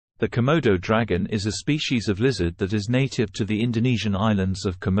The Komodo dragon is a species of lizard that is native to the Indonesian islands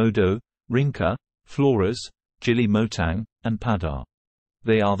of Komodo, Ringka, Flores, Gili Motang, and Padar.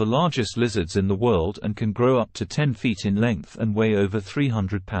 They are the largest lizards in the world and can grow up to 10 feet in length and weigh over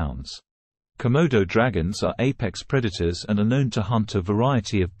 300 pounds. Komodo dragons are apex predators and are known to hunt a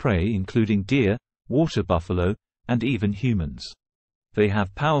variety of prey including deer, water buffalo, and even humans. They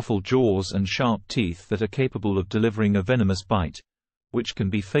have powerful jaws and sharp teeth that are capable of delivering a venomous bite, which can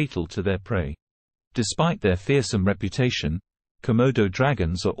be fatal to their prey. Despite their fearsome reputation, Komodo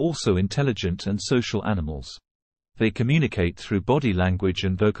dragons are also intelligent and social animals. They communicate through body language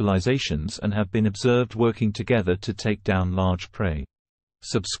and vocalizations and have been observed working together to take down large prey.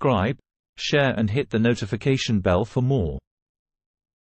 Subscribe, share and hit the notification bell for more.